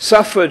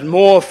 Suffered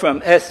more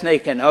from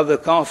ethnic and other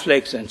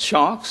conflicts and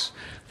shocks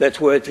that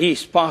were at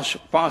least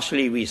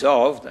partially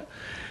resolved.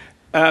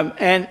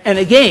 And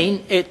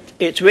again,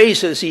 it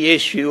raises the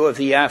issue of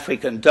the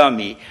African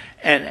dummy.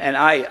 And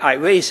I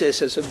raise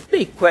this as a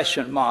big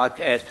question mark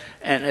and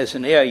as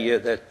an area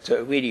that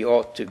really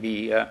ought to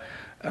be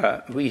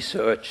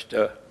researched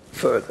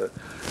further.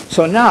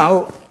 So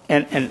now,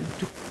 and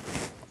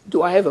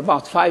do I have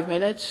about 5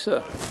 minutes?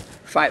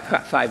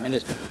 5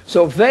 minutes.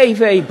 So very,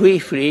 very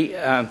briefly,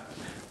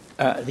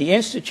 the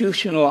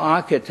institutional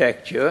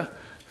architecture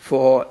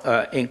for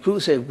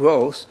inclusive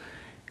growth,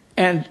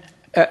 and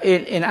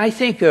I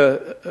think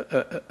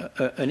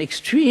an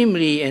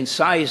extremely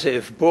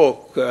incisive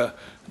book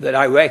that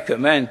I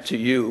recommend to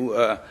you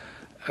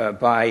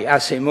by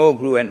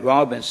Acemoglu and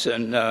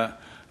Robinson,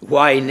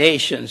 Why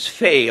Nations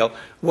Fail.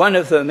 One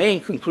of the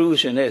main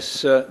conclusions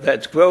is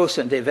that growth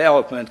and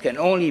development can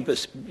only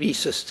be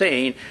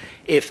sustained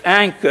if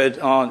anchored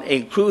on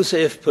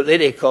inclusive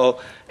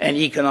political and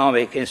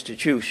economic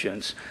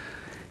institutions.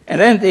 And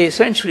then they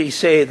essentially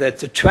say that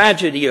the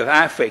tragedy of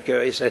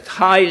Africa is that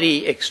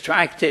highly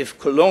extractive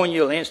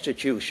colonial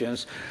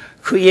institutions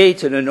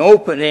created an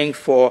opening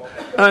for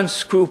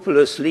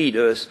unscrupulous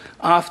leaders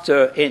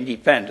after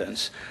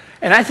independence.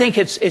 And I think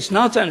it's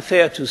not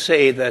unfair to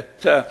say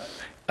that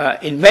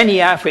in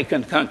many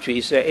African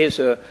countries there is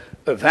a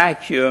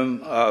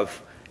vacuum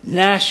of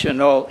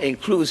national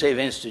inclusive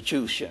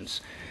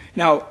institutions.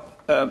 Now,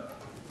 I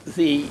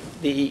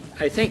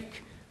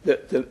think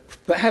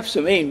perhaps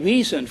the main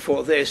reason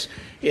for this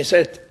is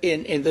that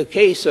in the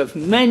case of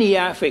many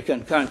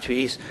African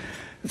countries,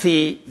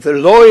 the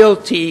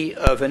loyalty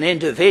of an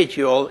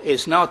individual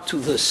is not to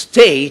the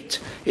state,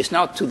 it's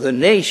not to the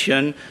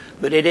nation,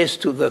 but it is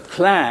to the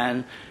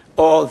clan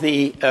or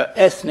the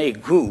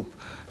ethnic group.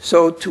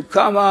 So to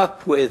come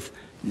up with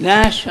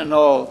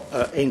national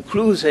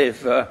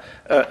inclusive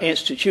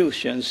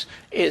institutions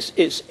is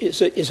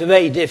a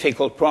very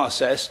difficult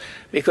process,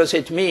 because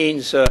it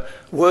means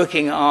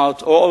working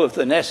out all of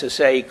the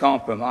necessary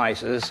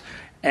compromises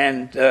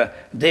and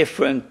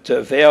different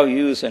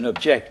values and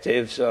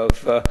objectives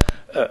of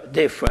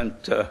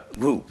different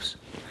groups.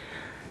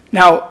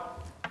 Now,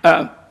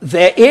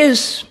 there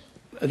is,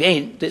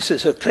 again, this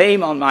is a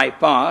claim on my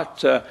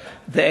part,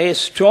 there is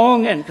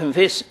strong and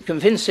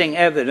convincing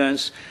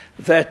evidence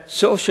that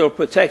social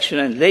protection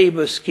and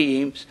labor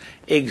schemes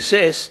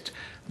exist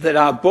that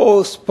are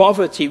both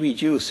poverty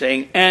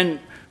reducing and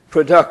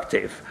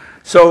productive.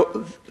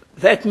 So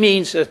that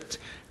means that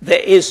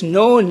there is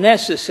no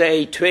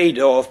necessary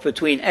trade-off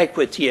between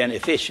equity and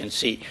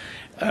efficiency.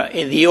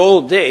 In the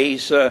old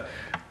days,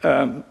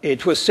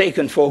 it was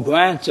taken for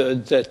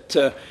granted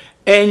that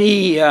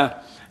any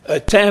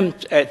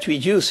attempt at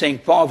reducing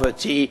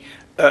poverty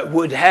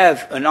would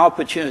have an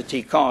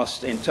opportunity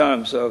cost in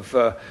terms of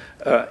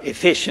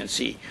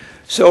efficiency.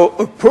 So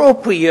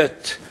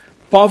appropriate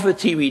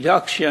poverty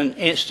reduction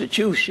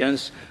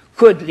institutions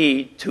could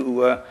lead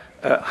to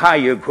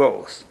higher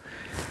growth.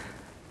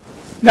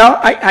 Now,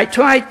 I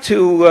tried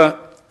to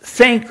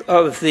think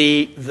of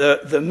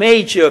the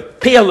major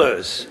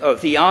pillars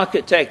of the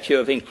architecture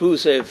of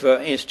inclusive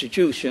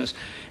institutions,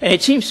 and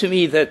it seems to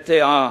me that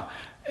there are,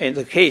 in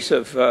the case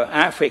of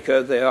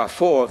Africa, there are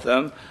 4 of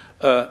them.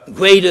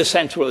 Greater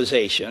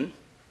centralization.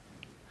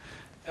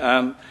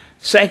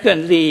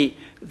 Secondly,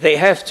 they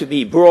have to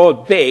be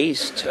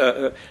broad-based.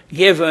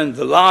 Given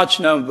the large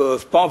number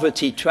of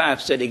poverty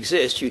traps that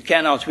exist, you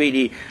cannot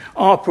really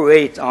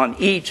operate on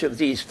each of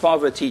these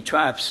poverty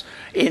traps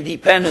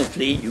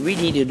independently. You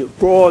really need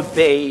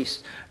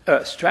broad-based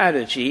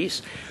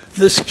strategies.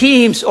 The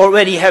schemes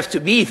already have to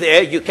be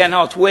there. You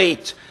cannot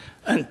wait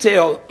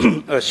until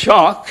a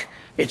shock.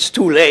 It's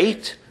too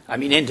late. I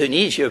mean,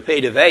 Indonesia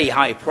paid a very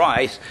high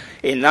price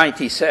in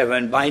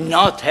 '97 by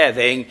not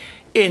having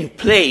in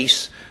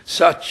place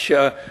such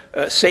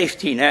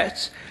safety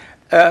nets.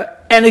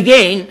 And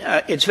again,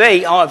 it's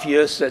very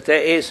obvious that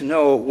there is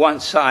no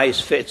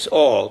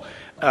one-size-fits-all.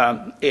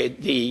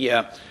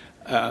 The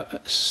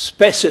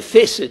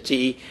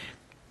specificity,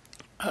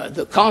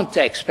 the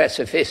context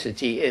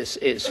specificity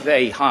is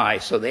very high,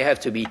 so they have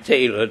to be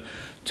tailored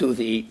to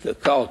the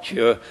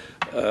culture,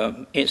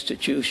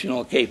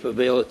 institutional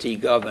capability,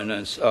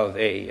 governance of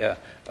a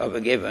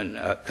given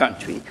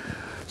country.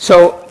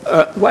 So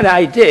what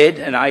I did,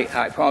 and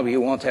I probably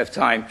won't have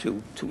time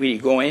to really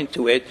go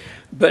into it,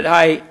 but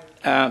I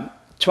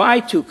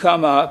tried to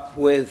come up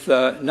with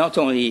not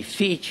only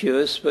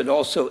features, but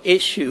also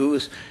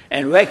issues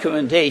and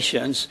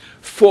recommendations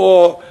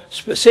for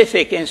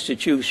specific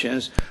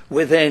institutions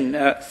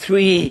within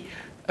 3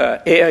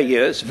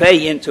 areas,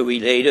 very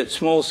interrelated: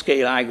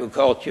 small-scale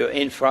agriculture,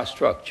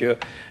 infrastructure,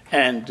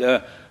 and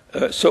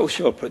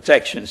social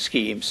protection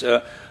schemes.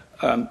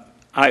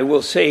 I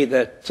will say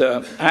that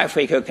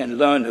Africa can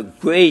learn a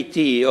great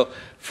deal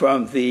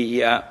from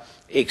the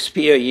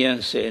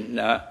experience in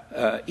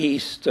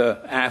East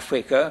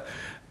Africa.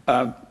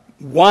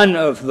 One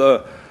of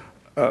the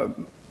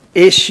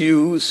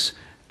issues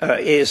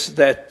is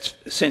that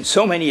since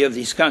so many of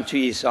these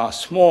countries are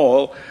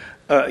small,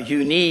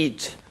 you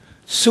need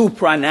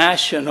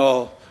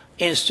supranational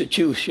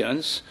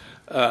institutions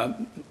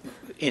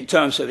in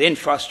terms of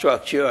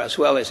infrastructure as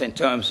well as in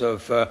terms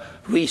of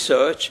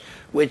research,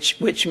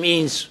 which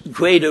means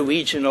greater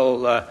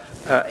regional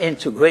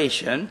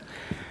integration.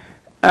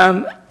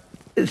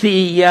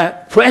 The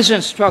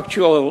present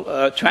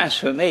structural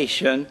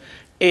transformation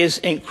is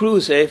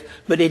inclusive,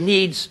 but it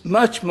needs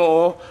much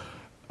more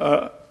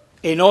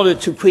in order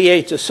to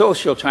create a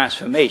social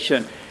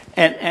transformation.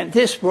 And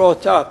this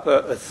brought up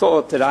a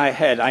thought that I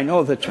had. I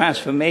know that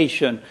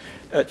transformation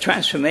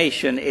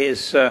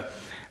is a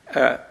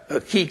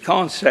key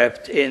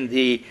concept in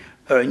the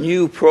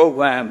new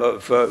program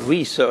of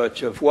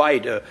research of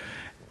WIDER.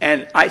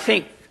 And I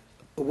think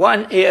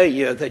one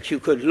area that you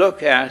could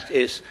look at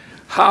is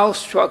how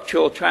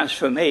structural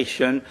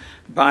transformation,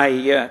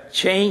 by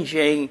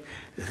changing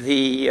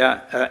the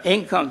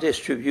income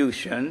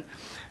distribution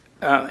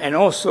and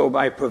also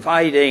by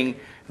providing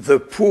the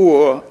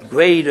poor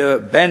greater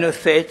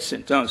benefits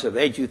in terms of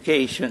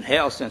education,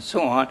 health, and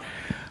so on,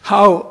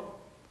 how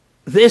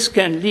this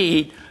can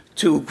lead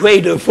to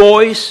greater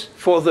voice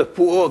for the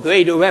poor,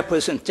 greater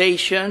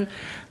representation,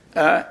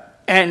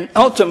 and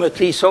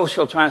ultimately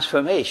social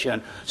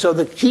transformation. So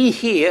the key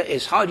here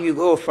is how do you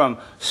go from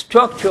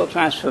structural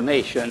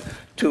transformation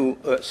to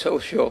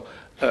social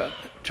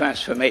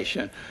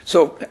transformation.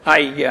 So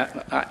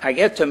I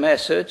get the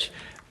message.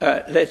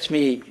 Let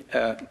me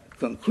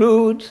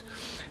conclude.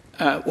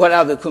 What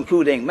are the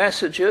concluding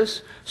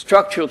messages?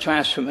 Structural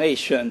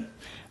transformation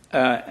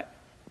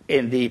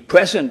in the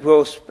present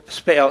growth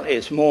spell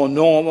is more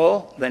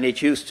normal than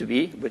it used to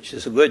be, which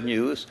is good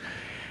news.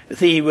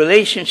 The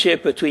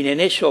relationship between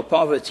initial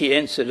poverty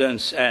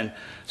incidence and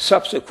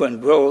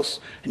subsequent growth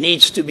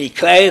needs to be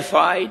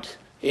clarified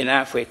in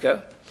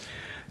Africa.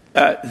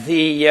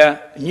 The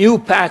new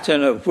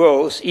pattern of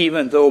growth,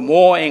 even though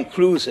more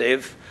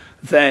inclusive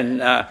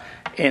than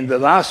in the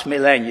last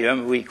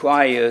millennium,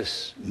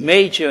 requires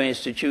major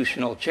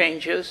institutional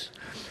changes.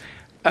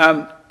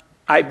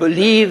 I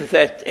believe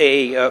that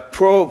a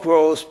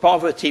pro-growth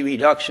poverty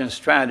reduction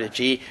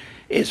strategy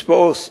is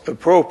both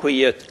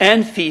appropriate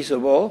and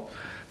feasible.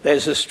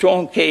 There's a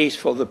strong case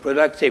for the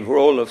productive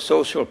role of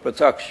social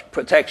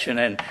protection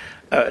and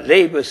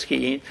labor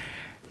scheme.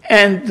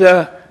 And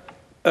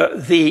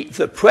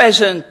the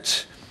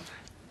present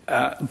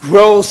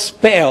growth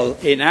spell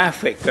in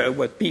Africa,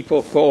 what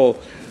people call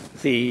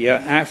the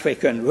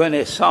African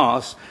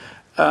Renaissance,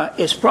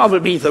 is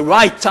probably the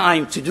right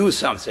time to do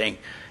something.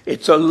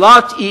 It's a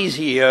lot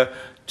easier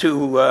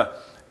to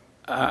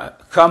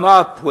come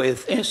up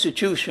with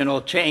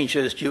institutional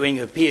changes during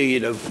a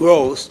period of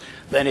growth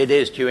than it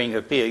is during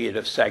a period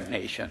of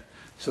stagnation.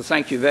 So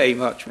thank you very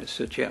much,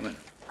 Mr. Chairman.